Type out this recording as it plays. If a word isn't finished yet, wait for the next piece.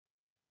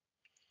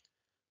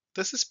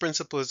This is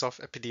Principles of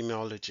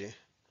Epidemiology,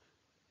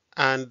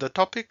 and the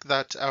topic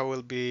that I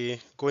will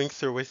be going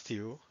through with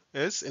you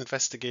is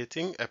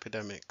investigating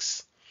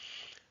epidemics.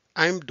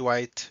 I'm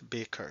Dwight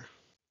Baker.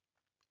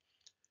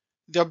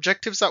 The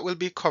objectives that will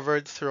be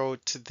covered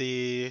throughout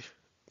the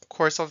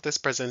course of this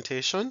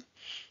presentation,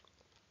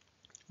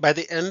 by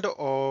the end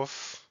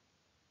of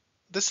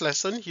this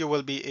lesson, you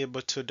will be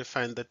able to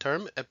define the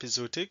term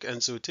epizootic,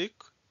 enzootic,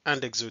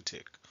 and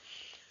exootic.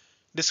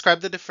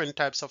 Describe the different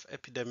types of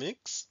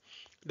epidemics,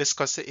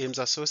 discuss the aims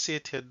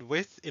associated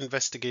with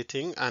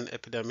investigating an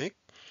epidemic,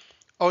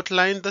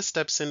 outline the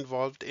steps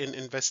involved in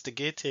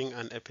investigating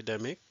an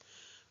epidemic,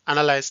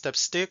 analyze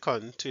steps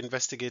taken to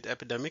investigate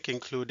epidemic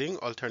including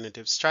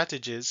alternative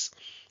strategies,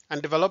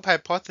 and develop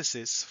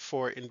hypotheses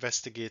for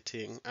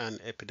investigating an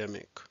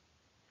epidemic.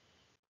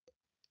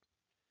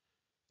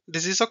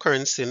 Disease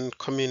occurrence in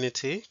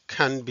community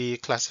can be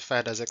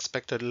classified as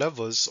expected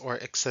levels or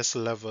excess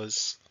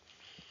levels.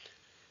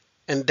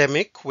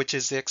 Endemic, which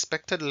is the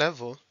expected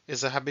level,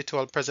 is a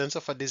habitual presence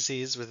of a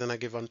disease within a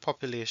given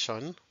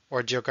population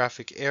or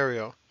geographic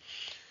area.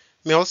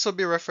 May also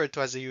be referred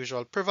to as the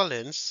usual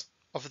prevalence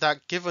of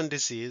that given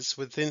disease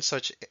within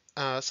such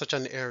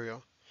an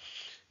area.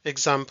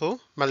 Example,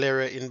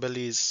 malaria in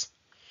Belize.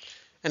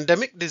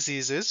 Endemic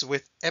diseases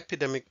with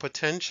epidemic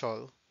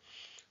potential: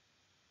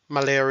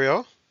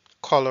 malaria,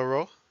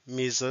 cholera,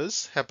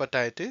 measles,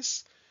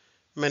 hepatitis,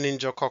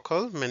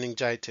 meningococcal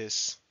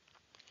meningitis.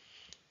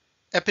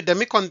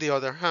 Epidemic, on the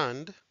other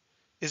hand,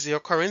 is the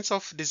occurrence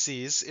of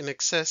disease in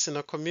excess in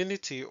a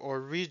community or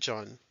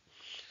region.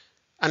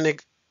 An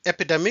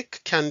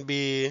epidemic can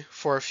be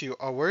for a few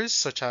hours,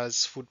 such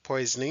as food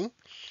poisoning,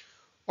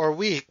 or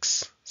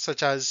weeks,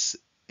 such as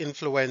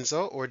influenza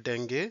or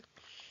dengue,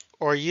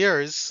 or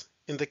years,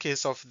 in the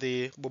case of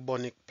the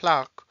bubonic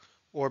plague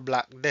or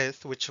Black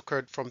Death, which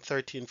occurred from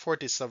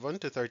 1347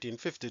 to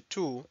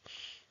 1352,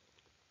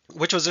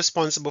 which was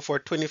responsible for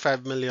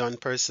 25 million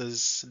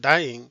persons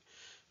dying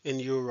in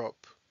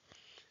Europe.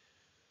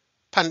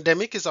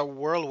 Pandemic is a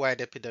worldwide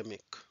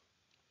epidemic.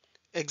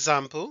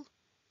 Example,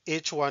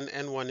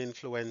 H1N1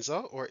 influenza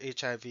or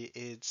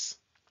HIV/AIDS.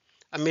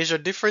 A major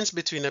difference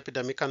between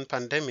epidemic and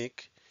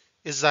pandemic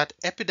is that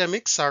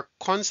epidemics are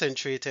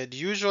concentrated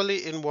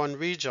usually in one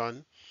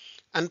region,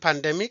 and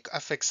pandemic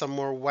affects a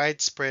more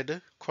widespread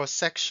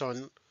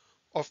cross-section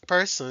of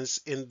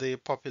persons in the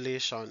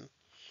population.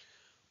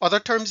 Other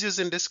terms used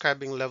in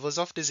describing levels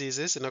of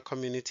diseases in a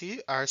community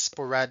are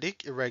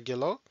sporadic,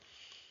 irregular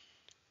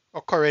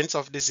occurrence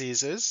of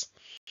diseases,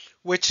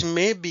 which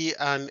may be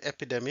an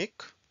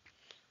epidemic,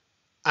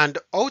 and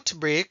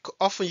outbreak,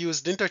 often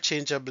used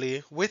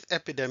interchangeably with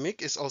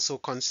epidemic, is also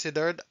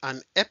considered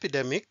an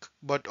epidemic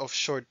but of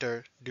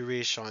shorter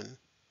duration.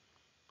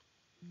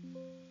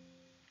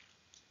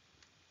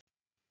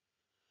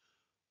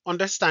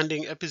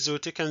 Understanding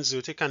epizootic,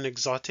 enzootic, and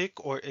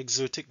exotic or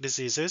exotic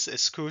diseases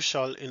is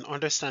crucial in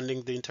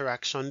understanding the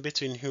interaction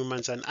between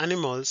humans and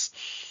animals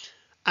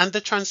and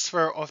the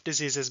transfer of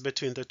diseases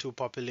between the two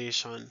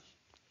populations.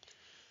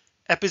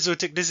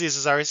 Epizootic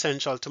diseases are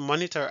essential to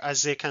monitor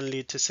as they can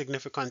lead to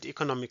significant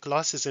economic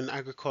losses in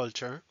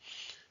agriculture,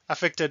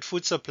 affected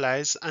food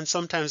supplies, and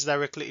sometimes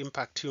directly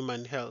impact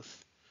human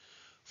health.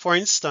 For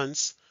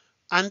instance,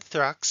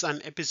 anthrax,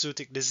 an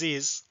epizootic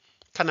disease,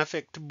 can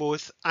affect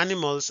both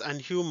animals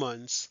and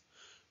humans.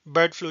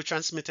 Bird flu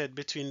transmitted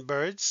between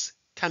birds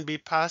can be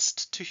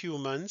passed to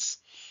humans,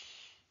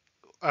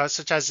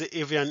 such as the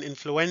avian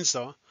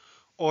influenza,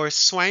 or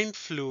swine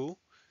flu,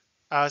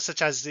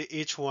 such as the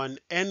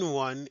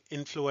H1N1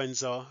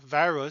 influenza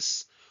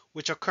virus,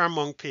 which occur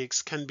among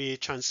pigs, can be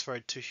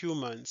transferred to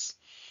humans.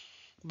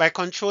 By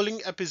controlling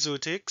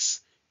epizootics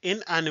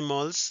in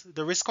animals,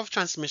 the risk of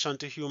transmission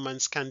to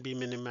humans can be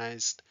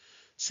minimized,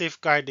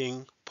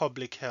 safeguarding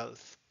public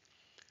health.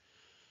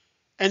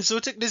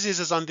 Enzootic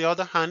diseases, on the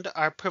other hand,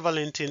 are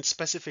prevalent in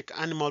specific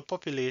animal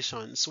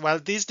populations. While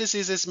these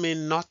diseases may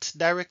not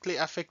directly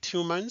affect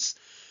humans,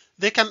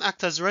 they can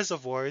act as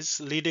reservoirs,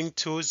 leading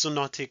to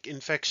zoonotic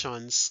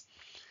infections.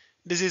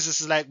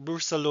 Diseases like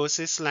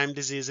brucellosis, Lyme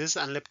diseases,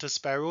 and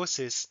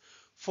leptospirosis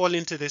fall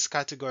into this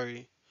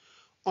category.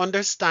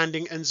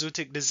 Understanding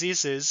enzootic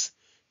diseases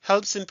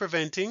helps in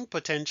preventing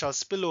potential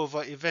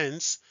spillover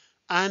events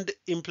and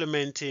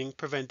implementing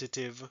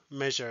preventative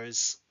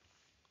measures.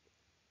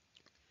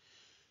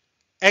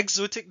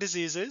 Exotic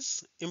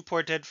diseases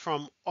imported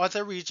from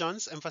other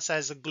regions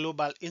emphasize the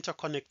global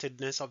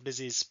interconnectedness of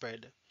disease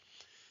spread.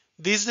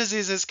 These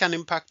diseases can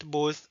impact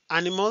both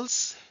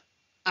animals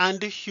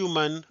and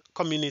human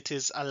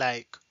communities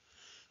alike.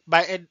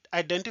 By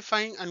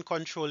identifying and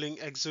controlling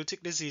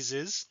exotic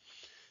diseases,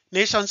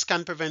 nations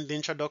can prevent the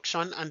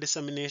introduction and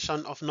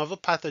dissemination of novel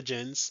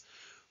pathogens,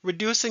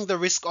 reducing the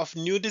risk of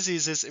new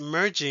diseases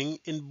emerging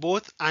in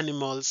both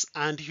animals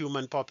and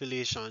human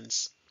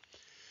populations.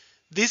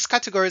 These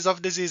categories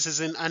of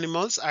diseases in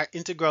animals are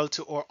integral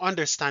to our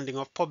understanding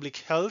of public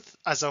health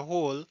as a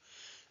whole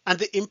and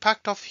the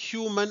impact of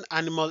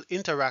human-animal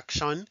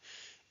interaction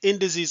in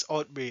disease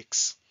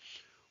outbreaks.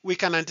 We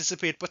can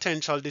anticipate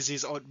potential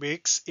disease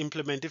outbreaks,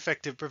 implement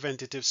effective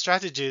preventative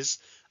strategies,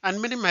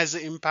 and minimize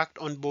the impact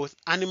on both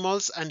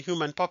animals and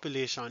human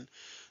population,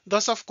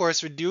 thus of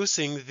course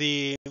reducing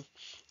the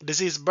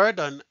disease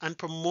burden and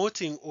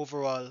promoting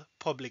overall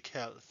public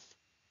health.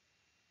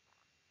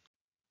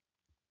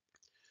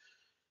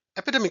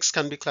 Epidemics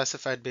can be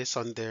classified based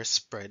on their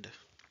spread: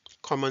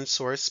 common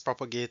source,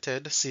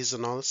 propagated,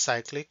 seasonal,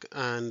 cyclic,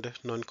 and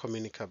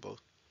non-communicable.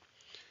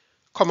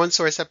 Common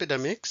source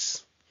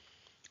epidemics,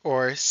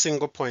 or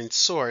single point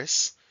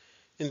source.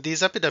 In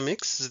these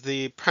epidemics,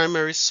 the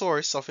primary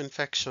source of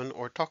infection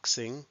or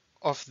toxin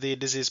of the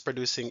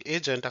disease-producing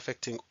agent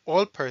affecting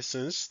all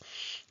persons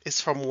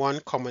is from one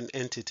common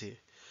entity.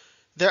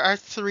 There are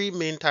three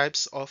main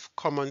types of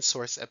common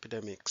source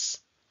epidemics.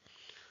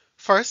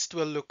 First,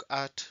 we'll look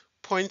at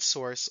point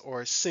source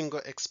or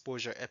single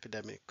exposure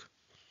epidemic.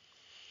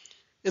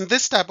 In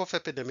this type of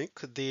epidemic,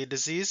 the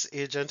disease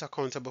agent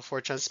accountable for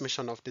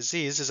transmission of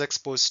disease is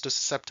exposed to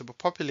susceptible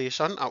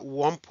population at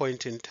one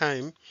point in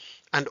time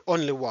and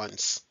only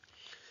once.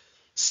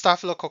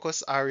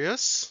 Staphylococcus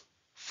aureus,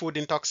 food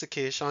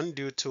intoxication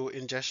due to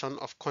ingestion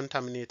of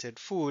contaminated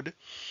food,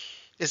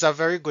 is a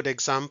very good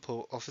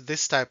example of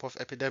this type of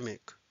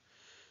epidemic.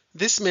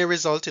 This may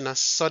result in a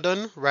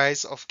sudden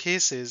rise of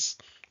cases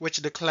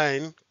which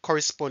decline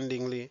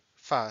correspondingly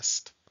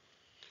fast.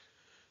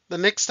 The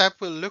next type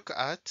we'll look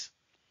at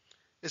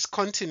is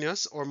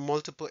continuous or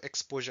multiple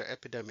exposure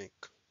epidemic.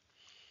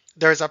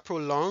 There is a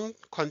prolonged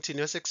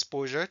continuous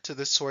exposure to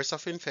the source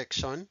of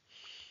infection,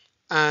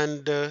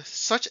 and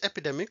such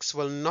epidemics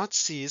will not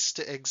cease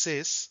to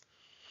exist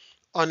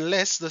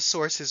unless the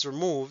source is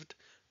removed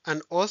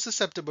and all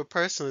susceptible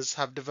persons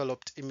have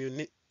developed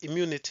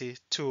immunity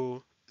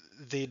to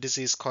the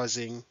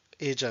disease-causing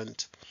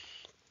agent.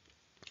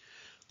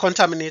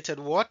 Contaminated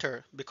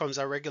water becomes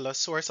a regular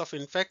source of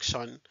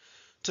infection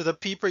to the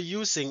people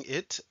using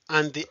it,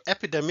 and the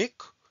epidemic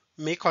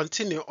may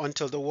continue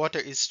until the water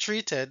is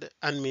treated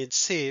and made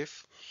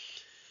safe.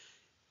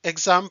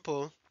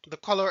 Example, the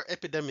cholera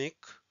epidemic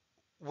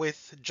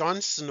with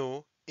John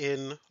Snow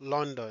in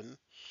London.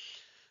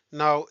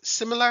 Now,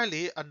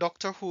 similarly, a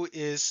doctor who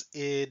is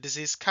a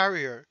disease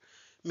carrier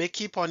may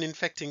keep on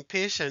infecting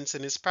patients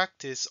in his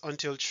practice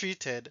until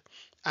treated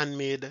and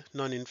made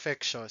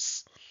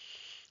non-infectious.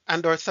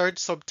 And our third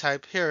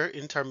subtype here,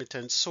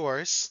 intermittent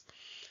source.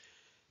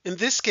 In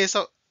this case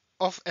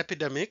of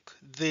epidemic,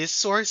 the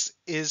source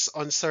is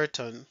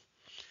uncertain.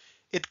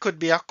 It could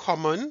be a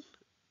common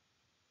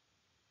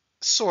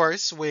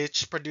source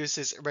which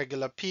produces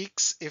irregular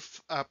peaks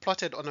if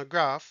plotted on a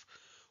graph,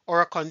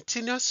 or a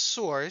continuous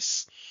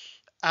source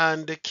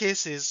and the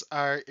cases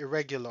are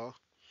irregular.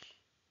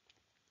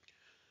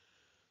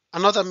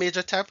 Another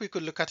major type we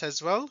could look at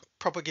as well,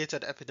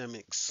 propagated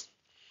epidemics.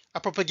 A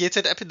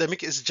propagated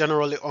epidemic is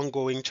generally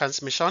ongoing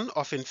transmission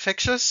of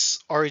infectious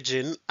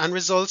origin and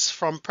results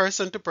from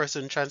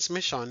person-to-person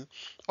transmission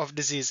of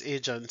disease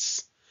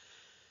agents.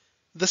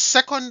 The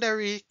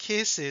secondary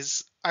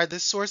cases are the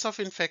source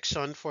of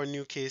infection for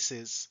new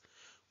cases.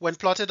 When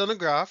plotted on a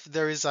graph,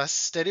 there is a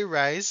steady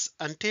rise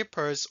and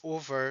tapers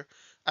over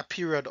a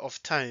period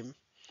of time.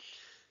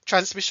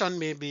 Transmission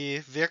may be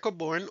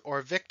vehicle-borne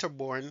or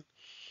vector-borne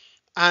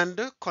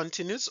and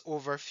continues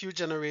over a few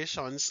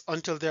generations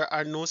until there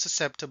are no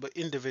susceptible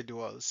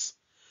individuals.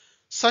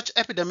 Such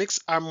epidemics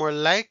are more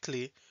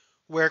likely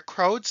where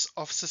crowds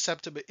of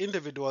susceptible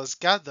individuals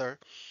gather,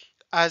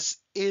 as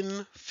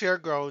in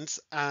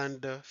fairgrounds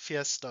and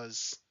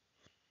fiestas.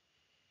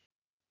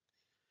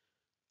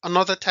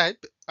 Another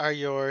type are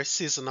your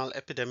seasonal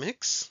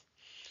epidemics.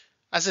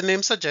 As the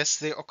name suggests,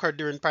 they occur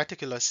during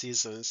particular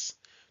seasons.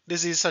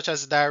 Diseases such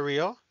as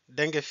diarrhea,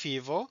 dengue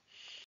fever,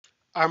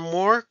 are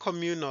more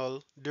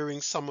communal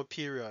during summer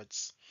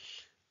periods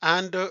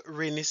and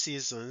rainy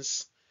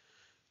seasons.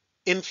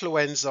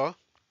 Influenza,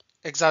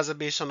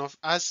 exacerbation of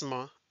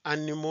asthma,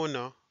 and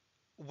pneumonia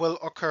will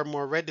occur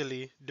more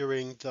readily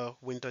during the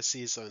winter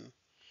season.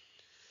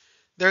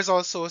 There's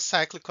also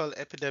cyclical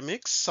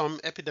epidemics.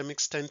 Some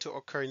epidemics tend to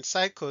occur in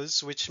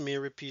cycles which may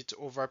repeat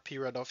over a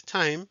period of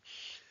time,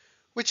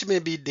 which may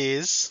be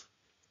days,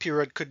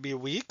 period could be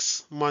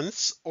weeks,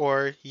 months,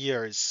 or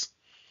years.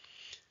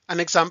 An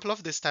example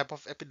of this type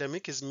of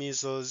epidemic is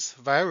measles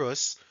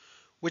virus,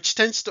 which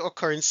tends to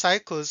occur in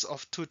cycles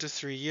of 2 to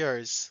 3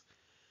 years.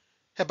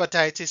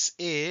 Hepatitis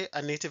A,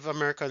 a Native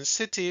American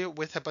city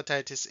with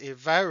hepatitis A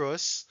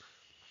virus,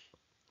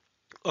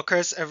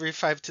 occurs every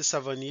 5 to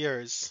 7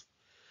 years.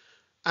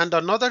 And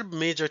another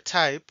major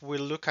type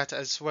we'll look at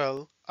as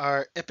well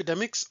are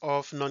epidemics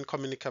of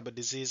non-communicable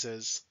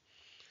diseases.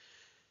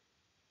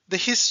 The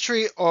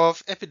history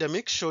of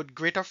epidemics showed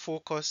greater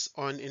focus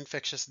on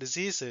infectious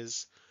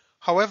diseases.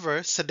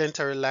 However,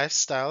 sedentary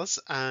lifestyles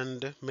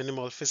and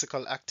minimal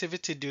physical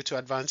activity due to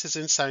advances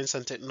in science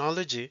and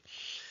technology,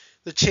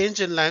 the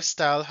change in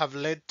lifestyle have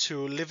led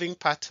to living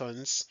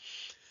patterns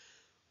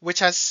which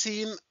has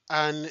seen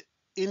an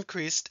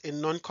increase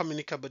in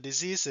non-communicable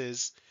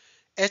diseases,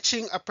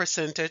 etching a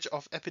percentage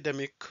of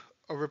epidemic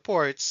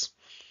reports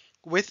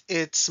with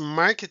its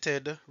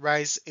marketed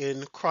rise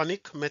in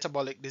chronic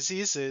metabolic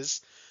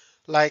diseases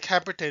like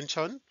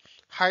hypertension,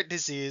 heart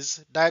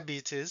disease,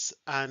 diabetes,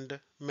 and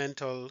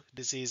mental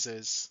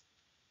diseases.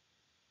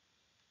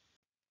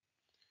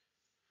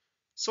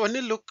 So when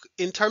you look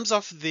in terms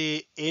of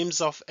the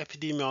aims of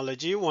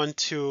epidemiology, you want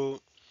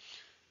to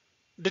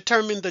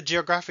determine the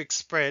geographic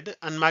spread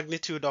and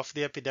magnitude of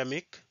the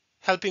epidemic,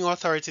 helping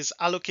authorities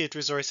allocate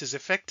resources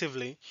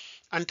effectively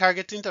and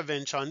target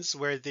interventions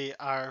where they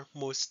are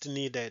most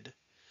needed.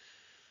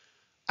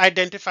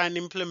 Identify and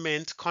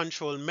implement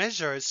control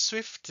measures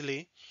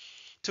swiftly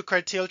to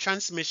curtail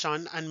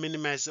transmission and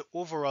minimize the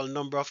overall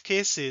number of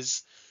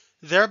cases,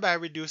 thereby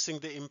reducing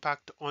the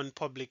impact on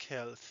public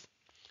health.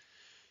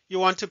 You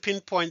want to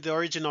pinpoint the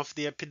origin of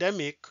the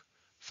epidemic,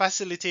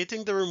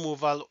 facilitating the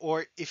removal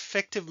or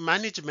effective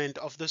management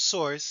of the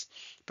source,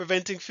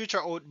 preventing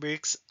future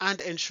outbreaks,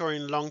 and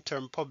ensuring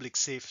long-term public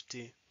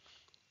safety.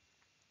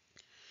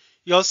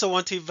 You also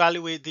want to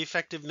evaluate the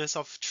effectiveness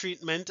of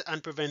treatment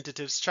and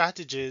preventative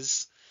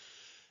strategies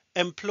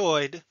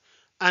employed,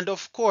 and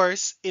of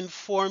course,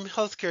 inform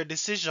healthcare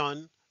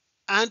decision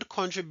and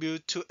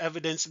contribute to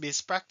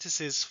evidence-based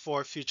practices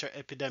for future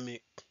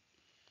epidemics.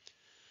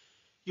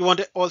 You want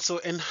to also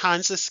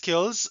enhance the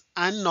skills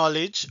and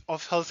knowledge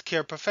of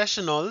healthcare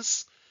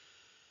professionals,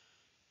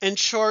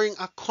 ensuring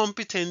a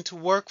competent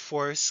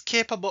workforce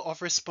capable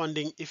of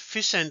responding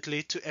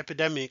efficiently to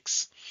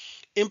epidemics,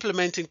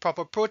 implementing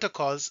proper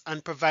protocols,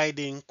 and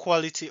providing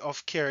quality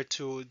of care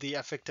to the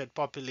affected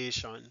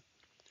population.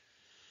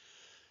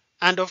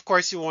 And of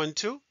course, you want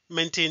to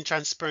maintain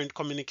transparent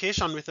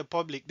communication with the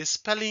public,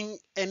 dispelling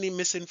any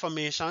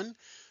misinformation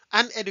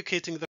and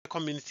educating the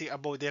community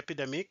about the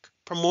epidemic,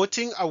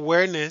 promoting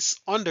awareness,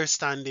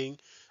 understanding,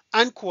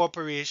 and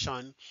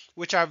cooperation,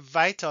 which are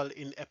vital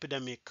in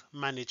epidemic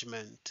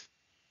management.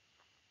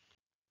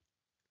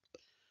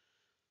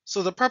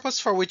 So, the purpose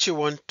for which you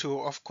want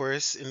to, of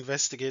course,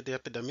 investigate the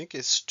epidemic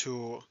is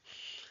to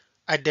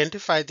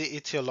identify the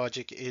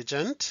etiologic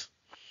agent,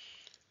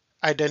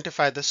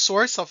 identify the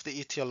source of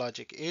the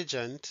etiologic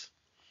agent,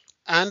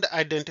 and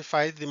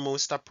identify the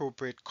most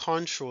appropriate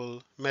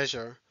control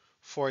measure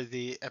for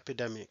the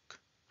epidemic.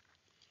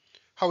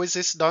 How is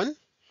this done?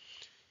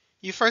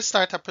 You first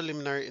start a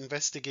preliminary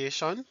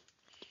investigation.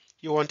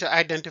 You want to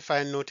identify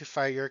and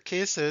notify your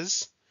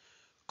cases,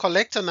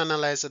 collect and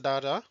analyze the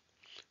data,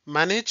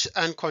 manage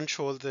and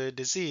control the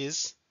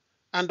disease,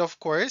 and of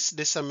course,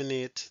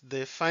 disseminate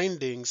the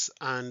findings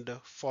and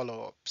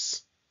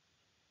follow-ups.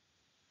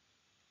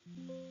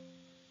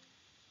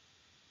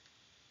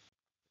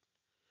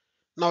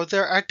 Now,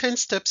 there are 10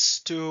 steps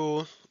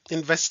to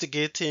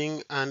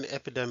investigating an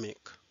epidemic.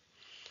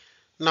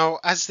 Now,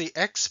 as the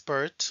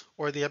expert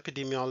or the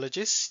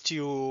epidemiologist,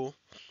 you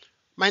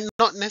might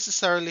not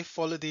necessarily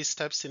follow these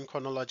steps in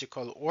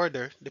chronological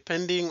order,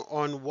 depending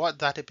on what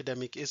that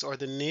epidemic is or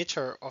the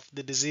nature of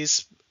the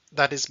disease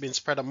that is being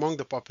spread among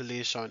the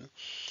population.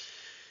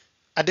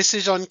 A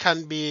decision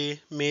can be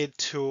made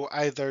to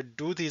either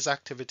do these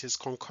activities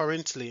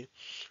concurrently,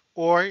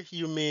 or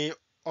you may,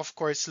 of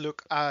course,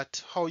 look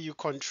at how you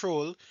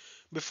control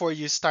before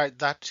you start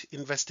that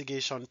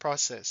investigation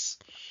process.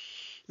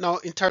 Now,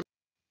 in terms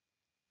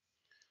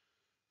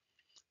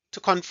to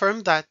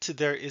confirm that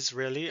there is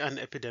really an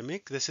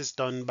epidemic, this is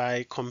done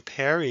by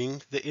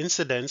comparing the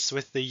incidence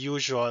with the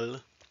usual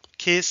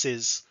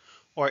cases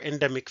or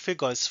endemic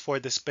figures for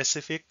the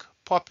specific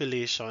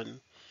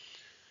population,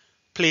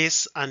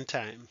 place, and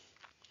time.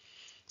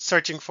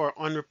 Searching for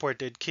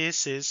unreported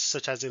cases,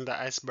 such as in the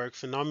iceberg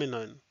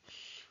phenomenon.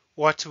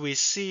 What we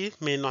see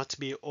may not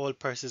be all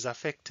persons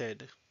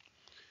affected.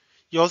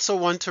 You also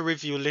want to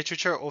review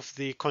literature of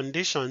the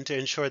condition to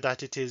ensure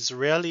that it is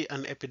really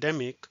an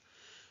epidemic,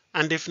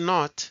 and if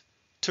not,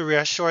 to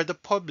reassure the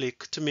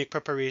public to make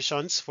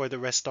preparations for the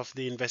rest of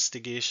the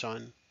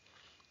investigation.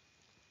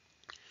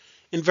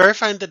 In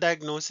verifying the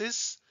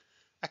diagnosis,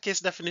 a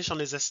case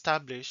definition is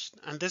established,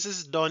 and this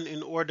is done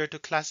in order to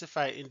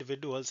classify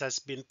individuals as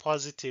being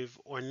positive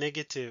or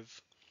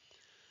negative.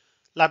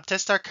 Lab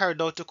tests are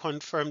carried out to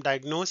confirm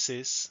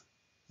diagnosis,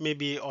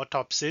 maybe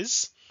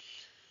autopsies.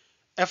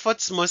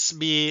 Efforts must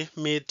be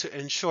made to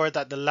ensure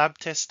that the lab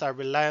tests are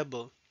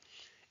reliable.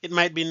 It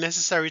might be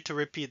necessary to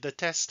repeat the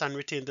test and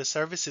retain the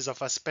services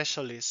of a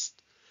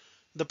specialist.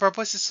 The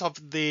purposes of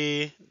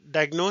the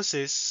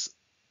diagnosis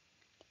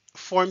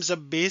forms a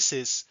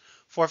basis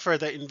for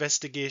further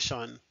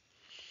investigation.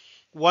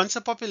 Once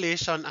a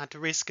population at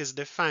risk is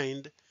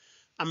defined,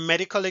 a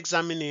medical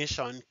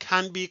examination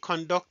can be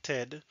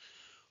conducted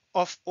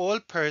of all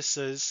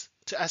persons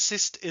to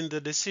assist in the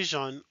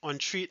decision on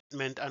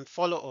treatment and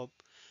follow-up,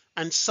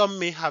 and some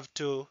may have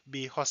to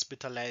be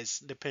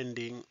hospitalized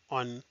depending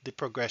on the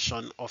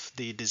progression of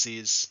the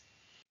disease.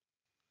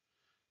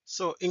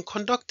 So, in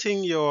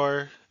conducting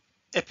your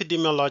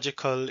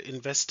epidemiological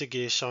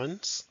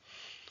investigations,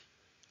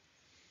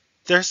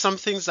 there are some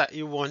things that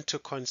you want to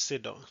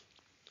consider.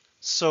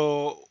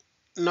 So,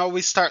 now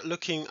we start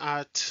looking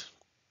at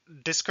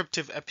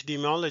descriptive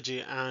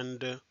epidemiology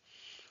and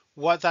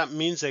what that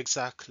means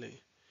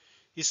exactly.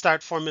 You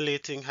start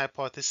formulating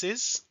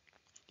hypotheses.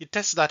 You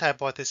test that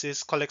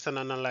hypothesis, collect and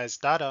analyze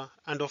data,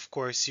 and of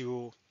course,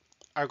 you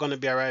are going to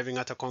be arriving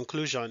at a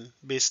conclusion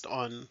based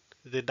on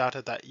the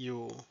data that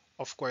you,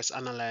 of course,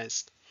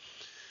 analyzed.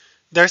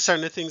 There are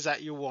certain things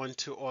that you want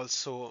to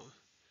also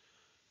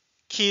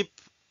keep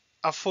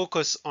a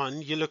focus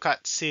on. You look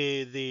at,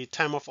 say, the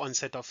time of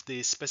onset of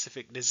the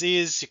specific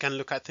disease. You can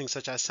look at things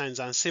such as signs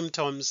and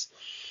symptoms,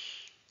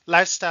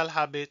 lifestyle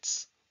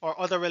habits, or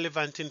other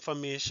relevant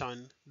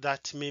information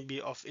that may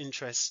be of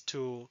interest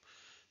to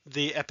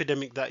the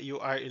epidemic that you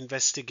are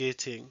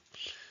investigating.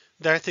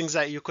 There are things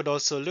that you could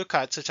also look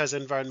at, such as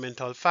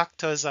environmental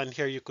factors, and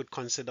here you could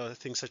consider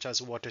things such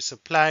as water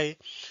supply.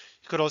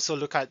 You could also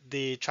look at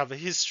the travel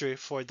history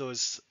for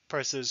those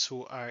persons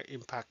who are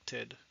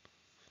impacted.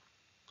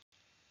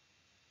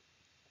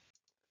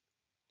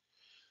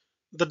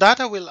 The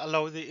data will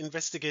allow the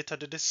investigator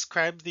to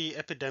describe the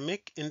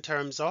epidemic in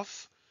terms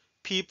of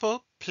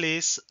people,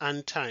 place,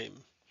 and time.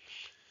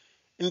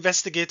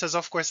 Investigators,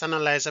 of course,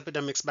 analyze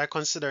epidemics by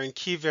considering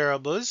key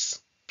variables: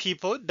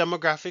 people,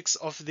 demographics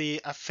of the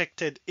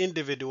affected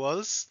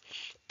individuals,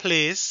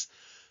 place,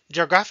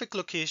 geographic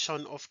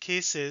location of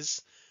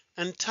cases,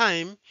 and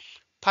time,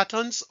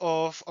 patterns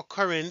of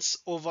occurrence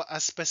over a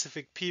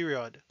specific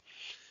period.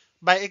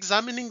 By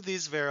examining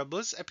these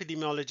variables,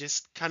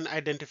 epidemiologists can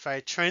identify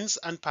trends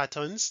and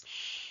patterns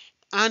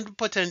and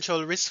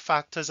potential risk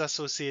factors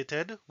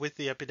associated with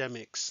the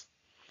epidemics.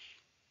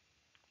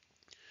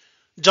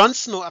 John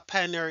Snow, a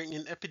pioneer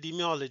in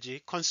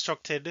epidemiology,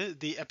 constructed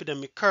the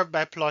epidemic curve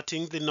by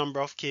plotting the number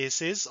of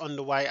cases on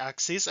the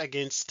y-axis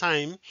against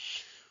time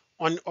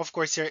on, of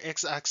course, your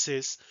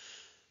x-axis.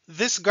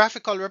 This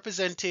graphical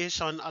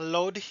representation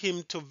allowed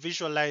him to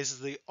visualize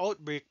the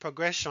outbreak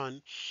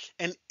progression,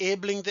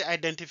 enabling the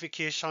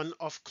identification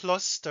of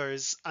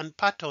clusters and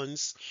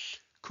patterns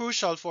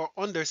crucial for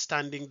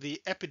understanding the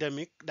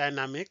epidemic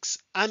dynamics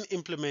and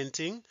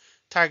implementing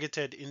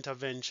targeted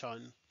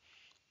intervention.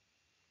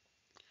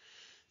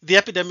 The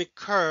epidemic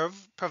curve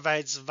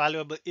provides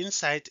valuable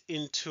insight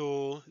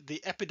into the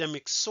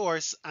epidemic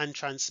source and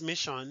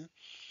transmission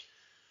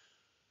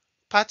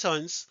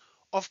patterns.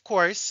 Of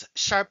course,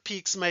 sharp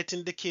peaks might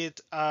indicate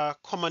a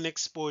common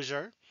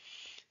exposure,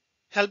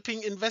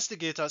 helping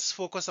investigators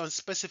focus on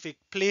specific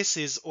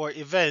places or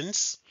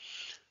events.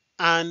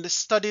 And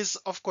studies,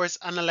 of course,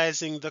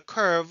 analyzing the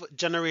curve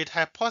generate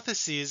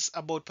hypotheses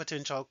about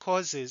potential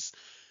causes,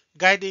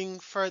 guiding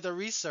further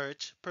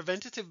research,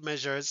 preventative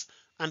measures,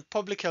 and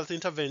public health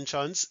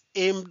interventions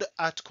aimed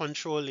at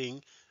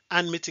controlling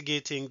and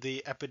mitigating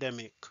the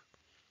epidemic.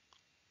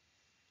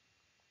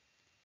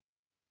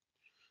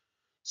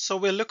 So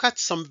we'll look at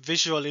some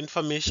visual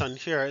information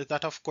here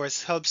that of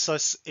course helps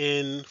us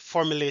in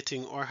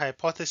formulating our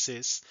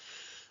hypothesis.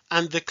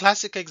 And the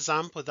classic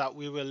example that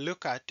we will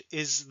look at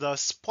is the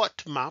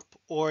spot map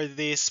or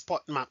the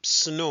spot map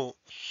snow.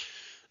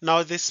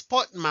 Now the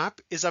spot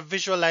map is a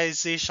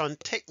visualization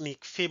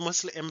technique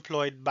famously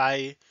employed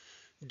by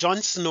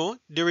John Snow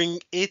during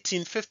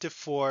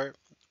 1854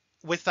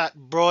 with that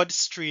Broad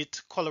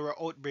Street cholera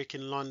outbreak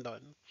in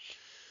London.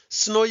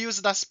 Snow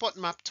used a spot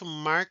map to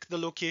mark the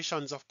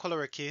locations of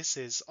cholera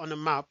cases on a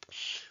map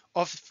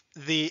of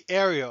the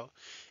area.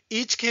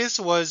 Each case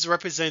was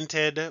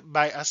represented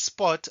by a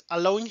spot,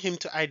 allowing him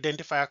to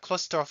identify a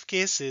cluster of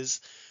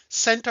cases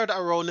centered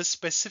around a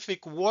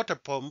specific water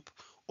pump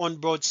on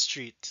Broad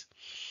Street.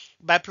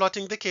 By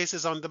plotting the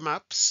cases on the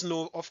map,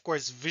 Snow, of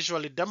course,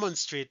 visually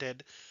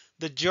demonstrated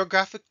the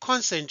geographic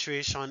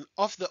concentration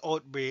of the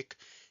outbreak,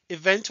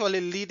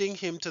 eventually leading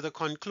him to the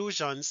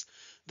conclusions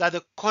that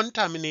the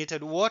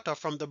contaminated water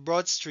from the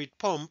Broad Street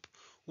pump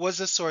was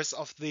the source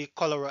of the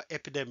cholera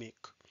epidemic.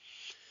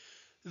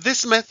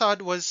 This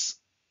method was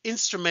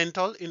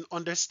instrumental in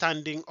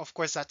understanding, of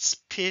course, that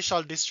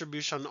spatial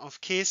distribution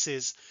of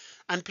cases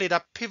and played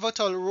a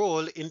pivotal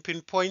role in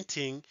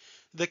pinpointing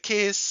the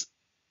case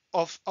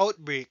of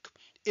outbreak,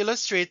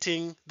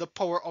 illustrating the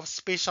power of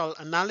spatial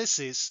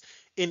analysis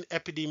in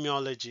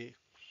epidemiology.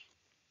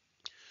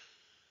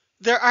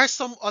 There are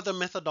some other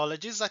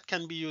methodologies that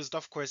can be used,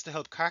 of course, to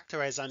help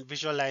characterize and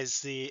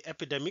visualize the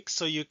epidemic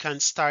so you can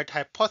start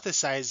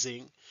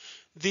hypothesizing.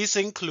 These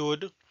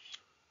include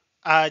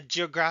a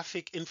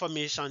geographic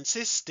information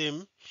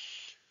system.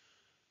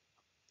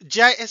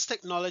 GIS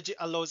technology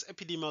allows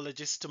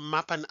epidemiologists to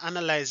map and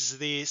analyze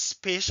the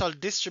spatial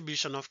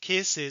distribution of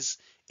cases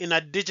in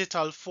a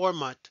digital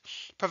format,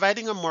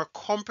 providing a more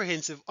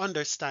comprehensive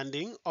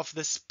understanding of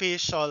the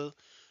spatial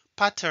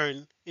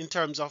pattern in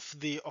terms of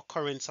the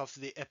occurrence of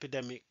the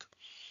epidemic.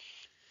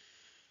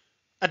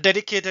 A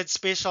dedicated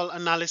spatial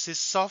analysis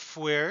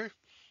software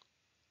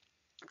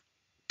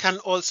can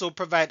also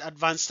provide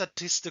advanced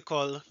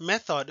statistical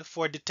method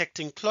for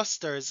detecting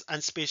clusters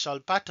and spatial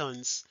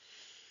patterns.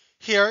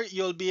 Here,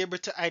 you'll be able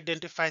to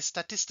identify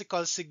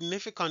statistical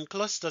significant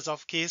clusters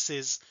of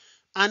cases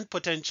and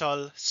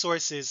potential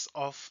sources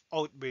of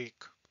outbreak.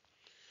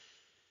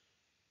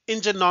 In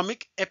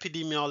genomic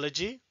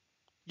epidemiology,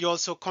 you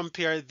also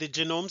compare the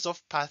genomes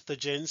of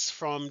pathogens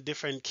from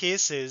different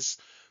cases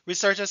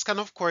Researchers can,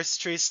 of course,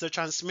 trace the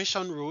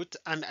transmission route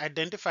and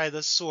identify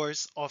the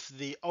source of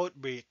the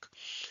outbreak.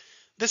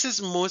 This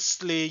is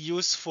mostly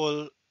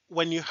useful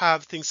when you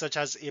have things such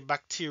as a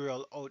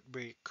bacterial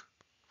outbreak.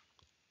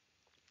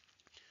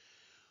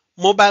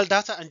 Mobile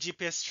data and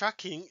GPS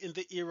tracking. In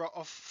the era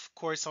of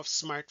course of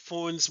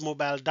smartphones,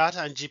 mobile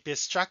data and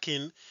GPS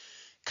tracking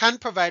can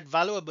provide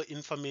valuable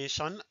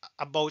information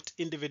about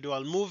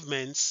individual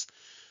movements.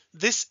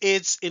 This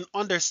aids in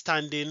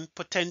understanding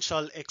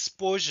potential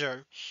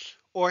exposure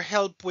or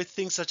help with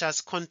things such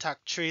as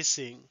contact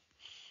tracing.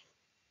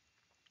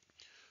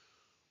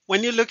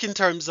 When you look in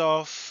terms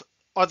of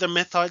other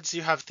methods,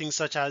 you have things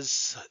such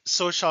as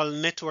social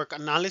network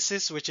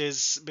analysis, which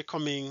is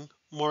becoming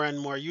more and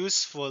more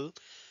useful.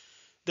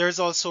 There's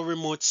also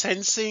remote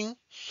sensing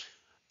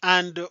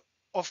and,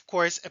 of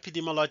course,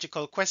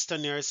 epidemiological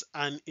questionnaires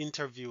and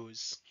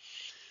interviews.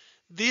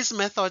 These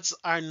methods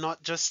are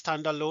not just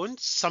standalone.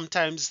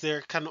 Sometimes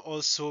there can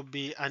also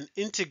be an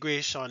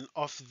integration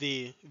of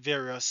the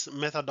various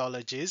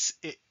methodologies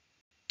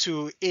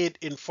to aid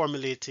in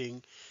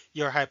formulating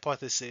your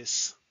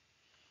hypothesis.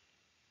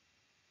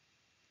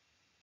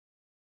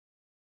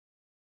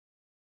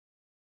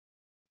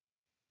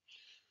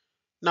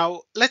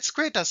 Now, let's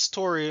create a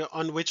story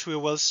on which we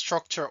will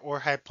structure our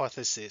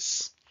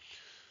hypothesis.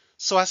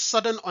 So, a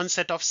sudden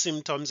onset of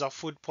symptoms of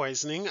food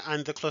poisoning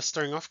and the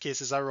clustering of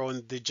cases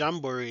around the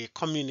Jamboree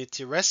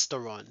community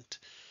restaurant,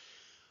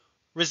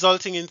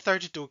 resulting in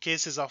 32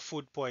 cases of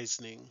food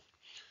poisoning.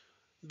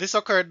 This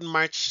occurred in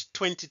March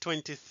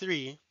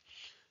 2023.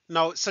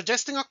 Now,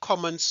 suggesting a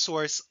common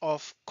source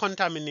of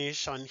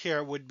contamination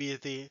here would be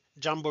the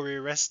Jamboree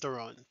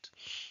restaurant.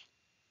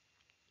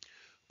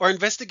 Our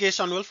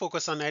investigation will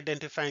focus on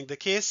identifying the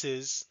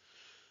cases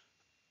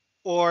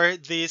or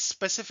the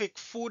specific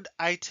food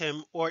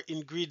item or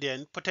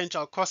ingredient,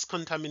 potential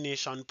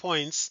cross-contamination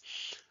points,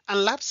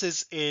 and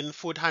lapses in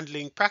food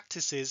handling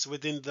practices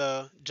within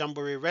the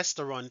Jamboree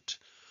restaurant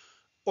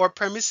or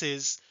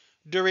premises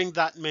during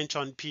that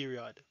mentioned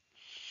period.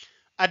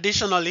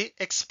 Additionally,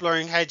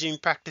 exploring hygiene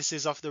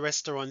practices of the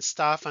restaurant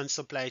staff and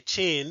supply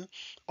chain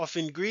of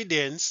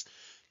ingredients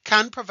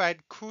can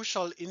provide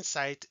crucial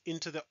insight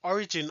into the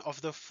origin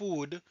of the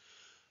food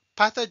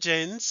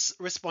pathogens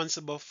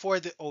responsible for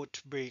the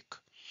outbreak.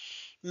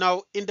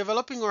 Now, in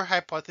developing our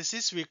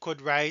hypothesis, we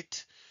could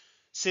write,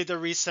 say, the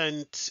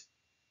recent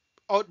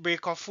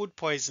outbreak of food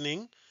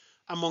poisoning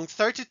among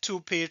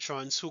 32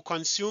 patrons who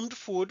consumed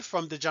food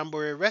from the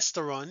Jamboree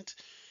restaurant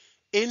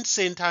in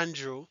St.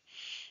 Andrew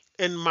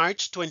in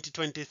March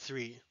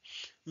 2023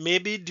 may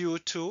be due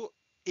to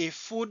a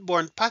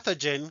foodborne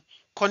pathogen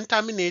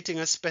contaminating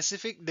a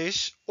specific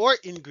dish or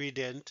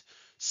ingredient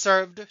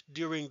served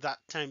during that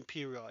time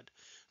period.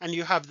 And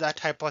you have that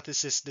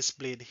hypothesis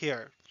displayed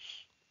here.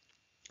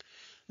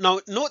 Now,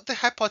 note the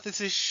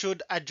hypothesis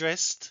should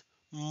address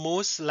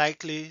most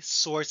likely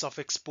source of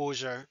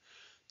exposure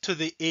to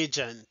the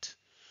agent.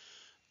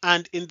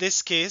 And in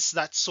this case,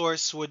 that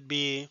source would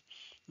be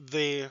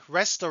the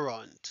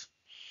restaurant.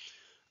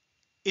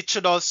 It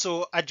should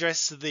also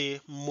address the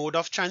mode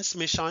of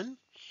transmission.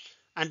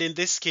 And in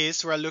this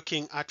case, we're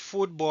looking at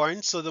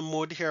foodborne, so the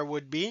mode here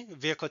would be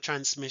vehicle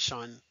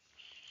transmission.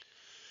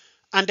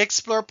 And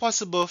explore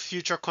possible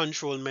future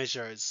control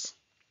measures.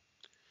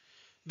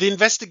 The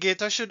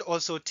investigator should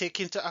also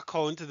take into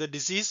account the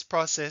disease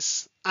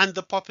process and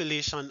the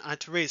population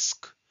at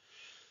risk.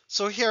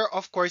 So here,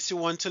 of course, you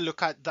want to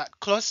look at that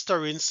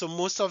clustering. So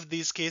most of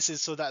these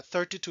cases, so that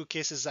 32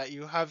 cases that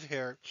you have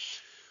here,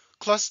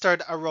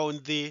 clustered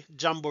around the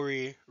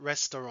Jamboree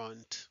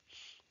restaurant.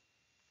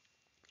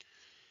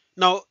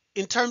 Now,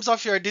 in terms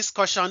of your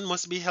discussion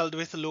must be held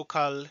with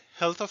local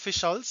health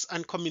officials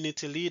and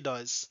community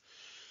leaders.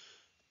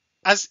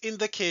 As in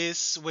the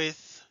case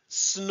with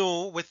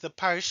Snow with the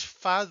parish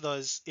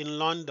fathers in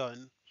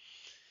London,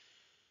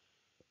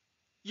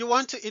 you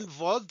want to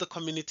involve the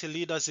community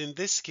leaders in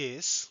this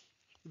case.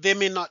 They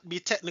may not be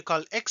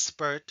technical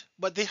expert,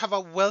 but they have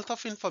a wealth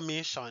of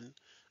information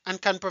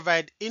and can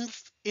provide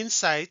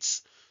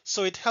insights,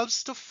 so it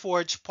helps to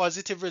forge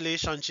positive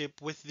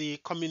relationship with the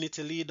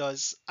community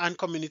leaders and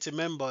community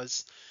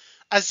members,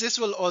 as this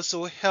will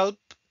also help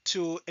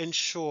to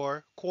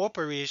ensure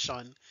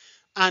cooperation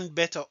and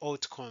better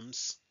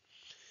outcomes.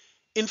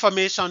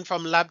 Information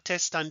from lab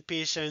tests and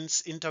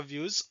patients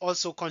interviews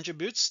also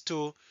contributes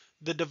to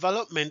the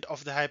development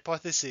of the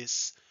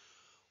hypothesis.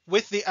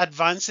 With the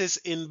advances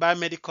in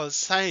biomedical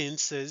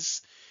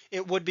sciences,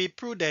 it would be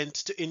prudent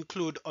to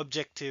include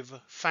objective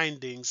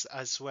findings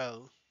as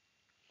well.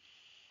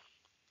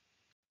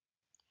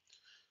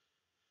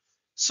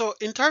 So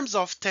in terms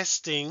of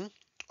testing,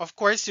 of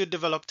course, you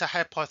developed a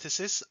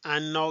hypothesis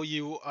and now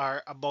you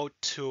are about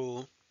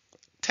to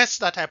test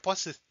that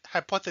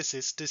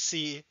hypothesis to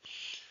see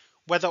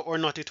whether or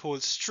not it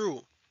holds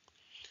true.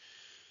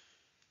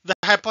 The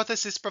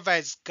hypothesis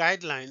provides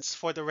guidelines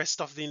for the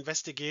rest of the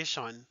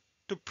investigation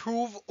to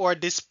prove or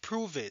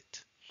disprove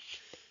it.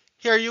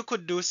 Here you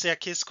could do, say, a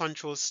case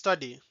control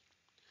study,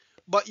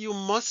 but you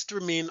must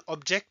remain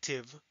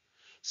objective.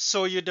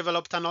 So you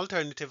developed an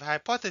alternative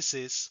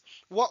hypothesis.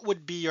 What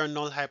would be your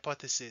null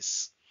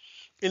hypothesis?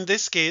 In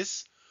this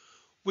case,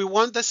 we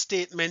want the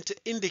statement to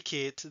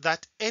indicate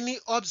that any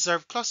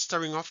observed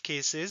clustering of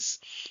cases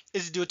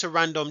is due to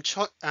random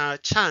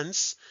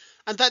chance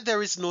and that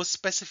there is no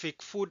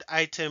specific food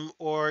item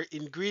or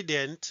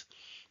ingredient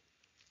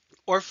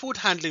or food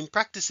handling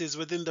practices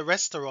within the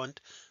restaurant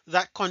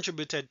that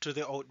contributed to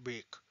the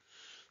outbreak.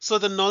 So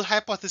the null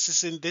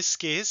hypothesis in this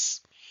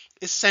case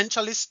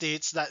essentially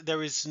states that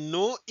there is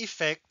no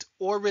effect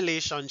or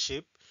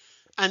relationship,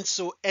 and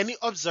so any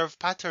observed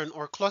pattern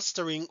or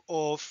clustering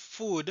of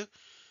food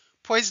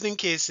poisoning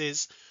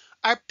cases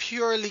are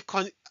purely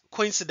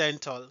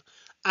coincidental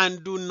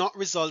and do not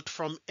result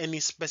from any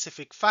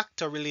specific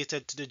factor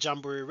related to the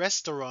Jamboree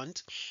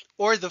restaurant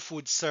or the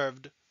food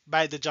served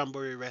by the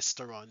Jamboree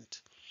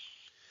restaurant.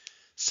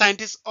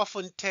 Scientists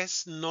often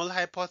test null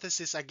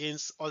hypothesis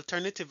against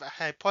alternative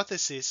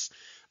hypothesis,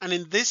 and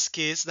in this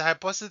case, the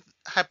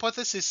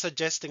hypothesis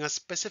suggesting a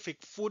specific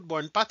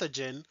foodborne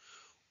pathogen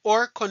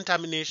or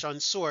contamination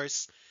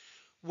source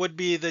would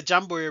be the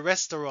Jamboree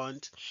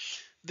restaurant.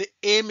 The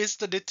aim is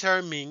to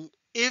determine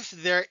if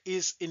there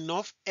is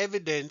enough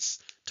evidence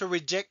to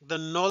reject the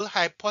null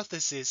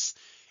hypothesis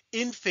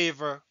in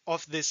favor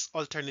of this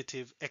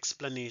alternative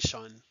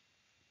explanation.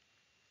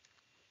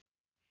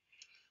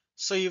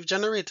 So you've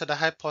generated a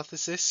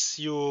hypothesis.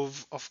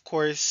 You've, of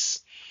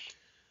course,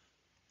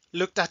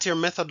 looked at your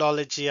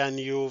methodology and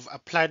you've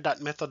applied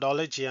that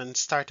methodology and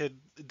started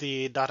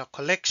the data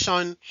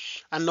collection.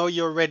 And now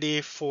you're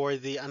ready for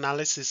the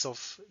analysis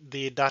of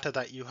the data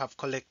that you have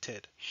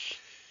collected.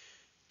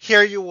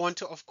 Here you want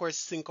to, of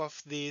course, think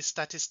of the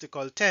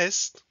statistical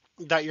test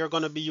that you're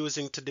going to be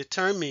using to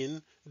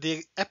determine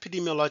the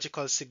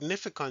epidemiological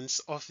significance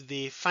of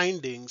the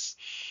findings.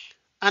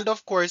 And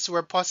of course,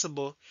 where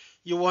possible,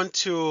 you want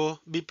to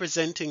be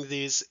presenting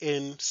these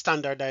in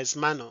standardized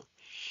manner.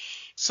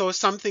 So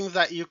something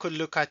that you could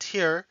look at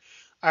here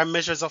are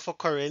measures of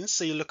occurrence.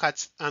 So you look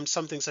at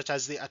something such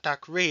as the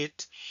attack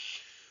rate,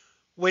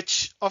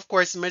 which of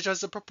course measures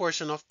the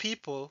proportion of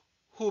people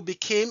who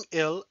became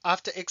ill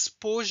after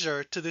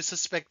exposure to the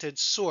suspected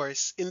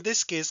source, in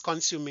this case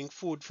consuming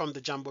food from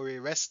the Jamboree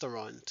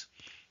restaurant.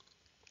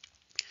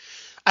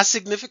 A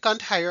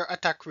significant higher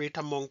attack rate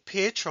among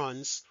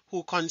patrons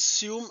who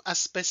consume a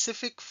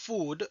specific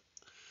food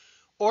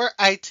or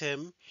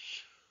item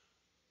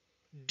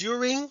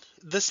during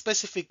the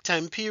specific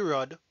time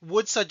period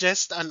would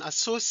suggest an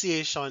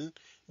association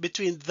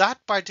between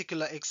that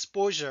particular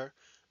exposure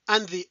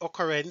and the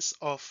occurrence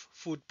of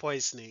food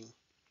poisoning.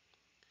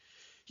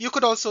 You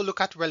could also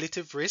look at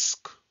relative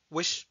risk,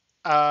 which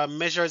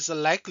measures the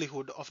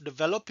likelihood of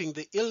developing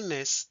the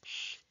illness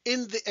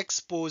in the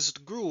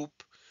exposed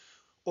group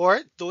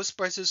or those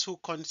persons who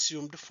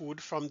consumed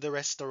food from the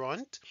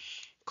restaurant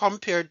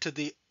compared to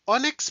the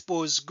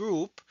unexposed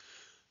group,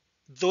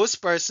 those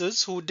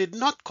persons who did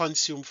not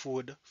consume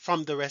food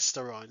from the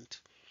restaurant.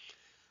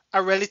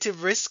 A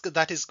relative risk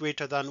that is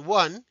greater than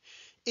 1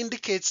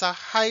 indicates a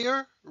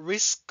higher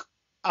risk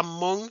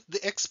among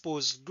the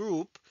exposed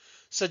group,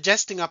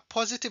 suggesting a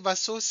positive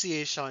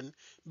association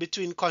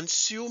between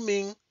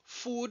consuming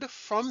food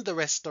from the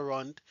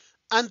restaurant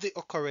and the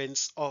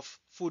occurrence of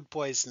food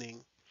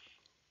poisoning.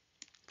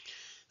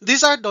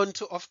 These are done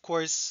to, of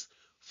course,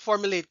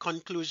 formulate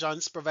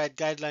conclusions, provide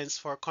guidelines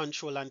for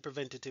control and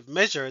preventative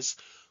measures,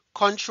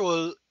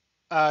 control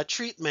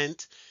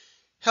treatment,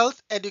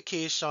 health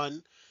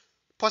education,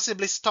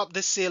 possibly stop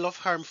the sale of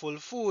harmful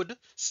food,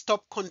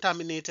 stop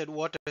contaminated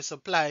water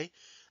supply,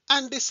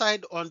 and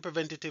decide on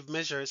preventative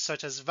measures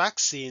such as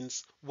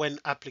vaccines when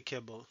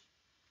applicable.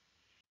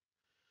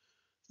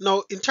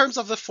 Now, in terms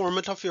of the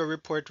format of your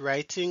report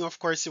writing, of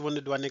course, you want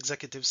to do an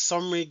executive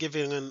summary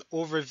giving an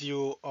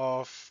overview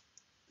of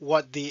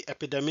what the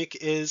epidemic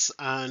is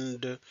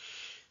and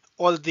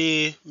all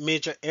the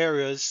major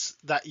areas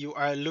that you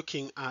are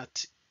looking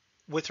at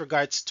with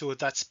regards to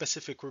that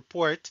specific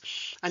report.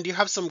 And you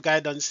have some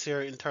guidance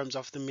here in terms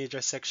of the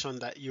major section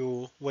that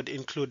you would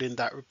include in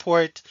that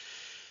report.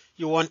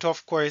 You want to,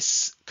 of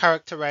course,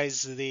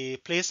 characterize the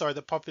place or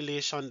the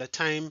population, the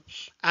time,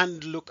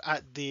 and look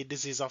at the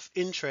disease of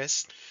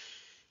interest.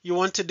 You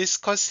want to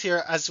discuss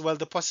here as well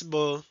the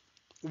possible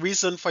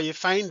reason for your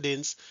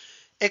findings,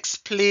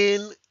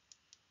 explain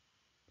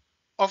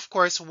of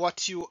course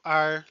what you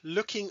are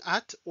looking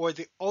at or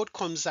the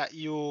outcomes that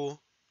you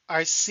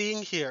are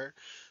seeing here,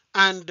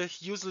 and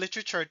use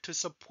literature to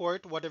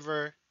support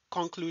whatever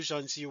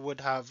conclusions you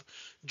would have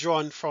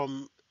drawn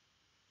from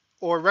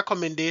or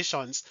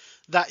recommendations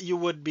that you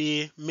would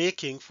be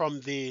making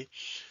from the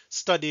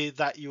study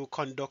that you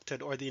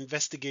conducted or the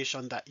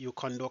investigation that you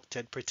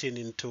conducted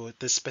pertaining to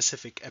the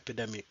specific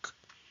epidemic.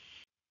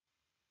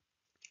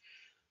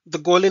 The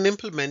goal in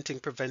implementing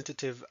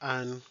preventative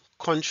and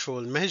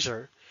control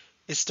measure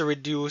is to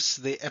reduce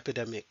the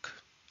epidemic.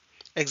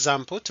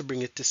 Example, to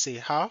bring it to say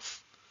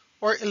half,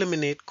 or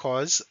eliminate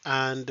cause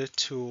and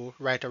to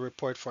write a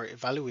report for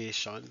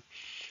evaluation.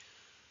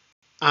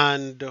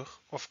 And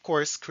of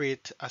course,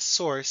 create a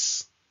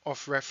source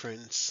of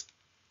reference.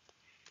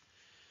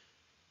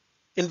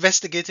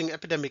 Investigating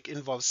epidemic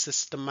involves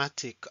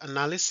systematic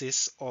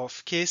analysis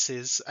of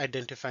cases,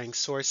 identifying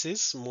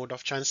sources, mode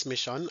of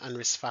transmission, and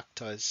risk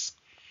factors.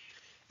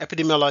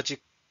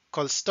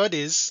 Epidemiological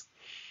studies,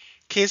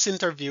 case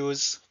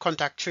interviews,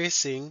 contact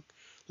tracing,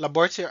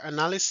 laboratory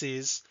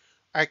analyses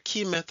are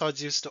key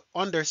methods used to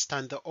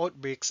understand the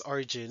outbreak's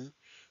origin,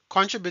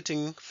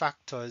 contributing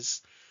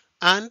factors,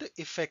 and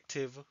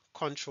effective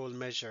control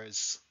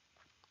measures.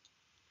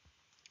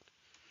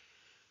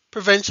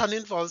 Prevention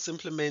involves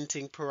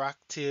implementing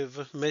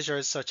proactive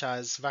measures such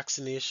as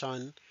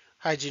vaccination,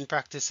 hygiene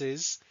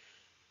practices,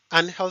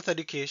 and health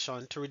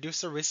education to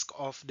reduce the risk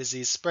of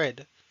disease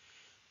spread.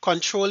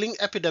 Controlling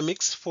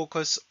epidemics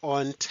focus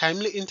on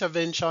timely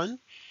intervention,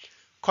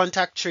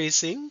 contact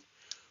tracing,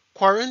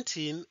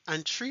 quarantine,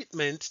 and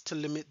treatment to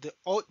limit the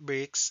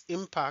outbreak's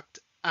impact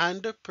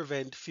and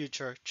prevent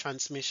future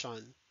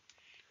transmission.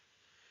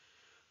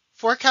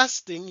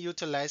 Forecasting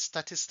utilizes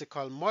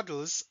statistical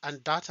models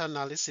and data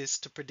analysis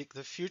to predict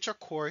the future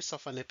course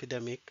of an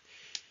epidemic,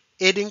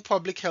 aiding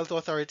public health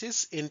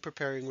authorities in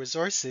preparing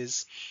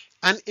resources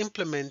and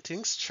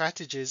implementing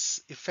strategies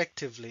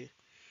effectively.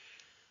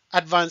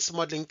 Advanced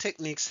modeling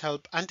techniques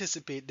help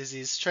anticipate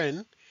disease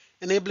trend,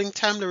 enabling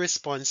timely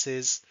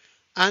responses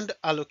and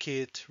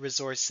allocate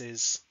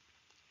resources.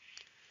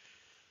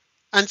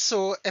 And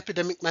so,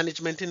 epidemic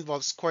management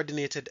involves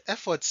coordinated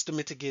efforts to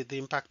mitigate the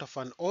impact of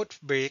an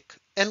outbreak,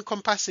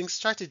 encompassing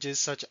strategies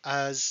such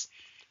as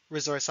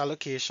resource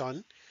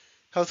allocation,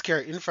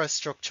 healthcare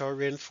infrastructure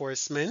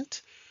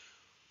reinforcement,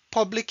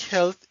 public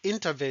health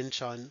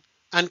intervention,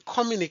 and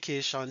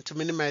communication to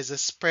minimize the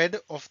spread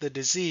of the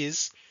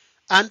disease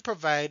and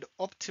provide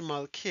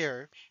optimal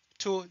care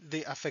to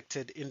the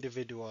affected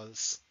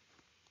individuals.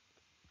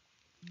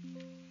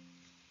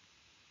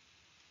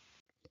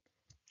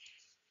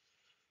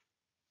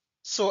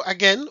 So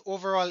again,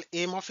 overall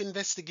aim of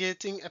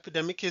investigating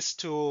epidemic is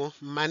to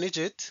manage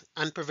it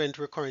and prevent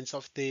recurrence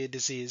of the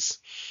disease.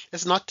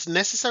 It's not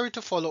necessary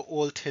to follow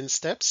all 10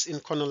 steps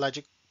in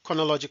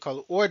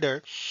chronological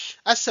order,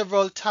 as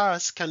several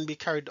tasks can be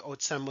carried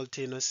out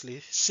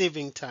simultaneously,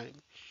 saving time.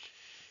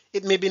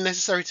 It may be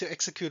necessary to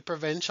execute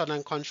prevention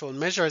and control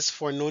measures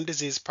for known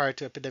disease prior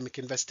to epidemic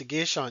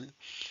investigation.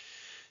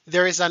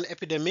 There is an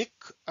epidemic,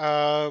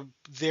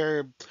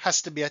 there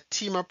has to be a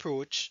team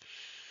approach.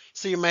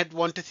 So you might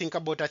want to think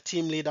about a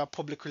team leader,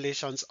 public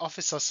relations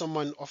officer,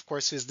 someone, of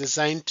course, who is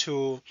designed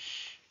to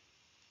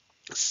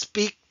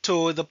speak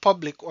to the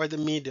public or the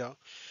media.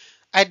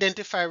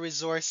 Identify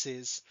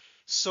resources.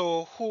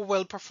 So who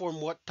will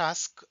perform what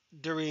task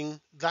during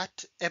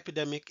that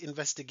epidemic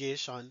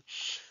investigation?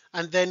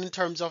 And then in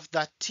terms of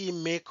that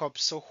team makeup,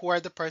 so who are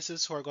the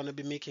persons who are going to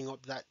be making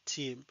up that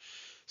team?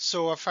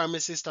 So a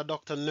pharmacist, a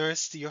doctor,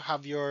 nurse, you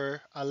have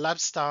your lab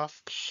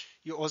staff,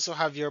 you also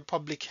have your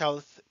public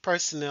health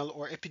personnel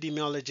or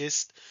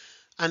epidemiologist,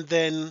 and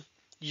then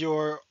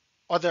your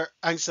other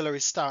ancillary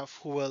staff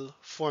who will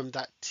form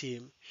that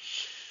team.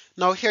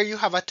 Now here you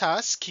have a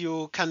task.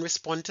 You can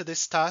respond to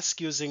this task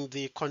using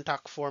the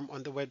contact form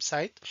on the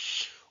website,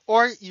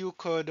 or you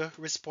could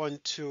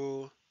respond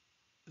to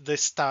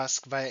this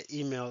task via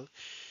email.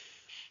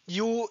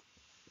 You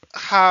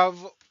have,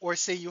 or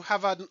say you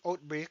have an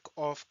outbreak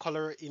of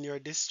cholera in your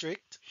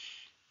district.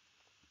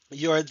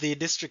 You're the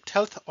district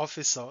health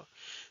officer.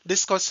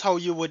 Discuss how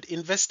you would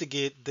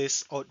investigate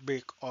this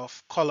outbreak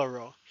of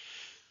cholera.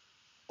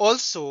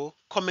 Also,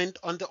 comment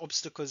on the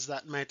obstacles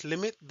that might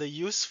limit the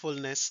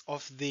usefulness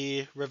of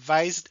the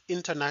revised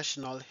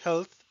international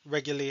health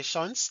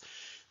regulations.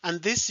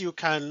 And this you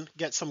can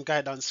get some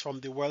guidance from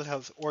the World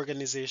Health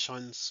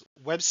Organization's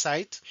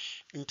website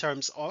in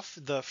terms of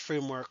the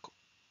framework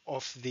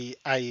of the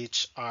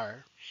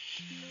IHR.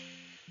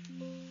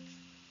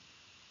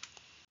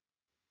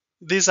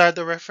 These are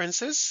the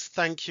references.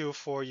 Thank you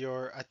for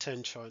your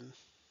attention.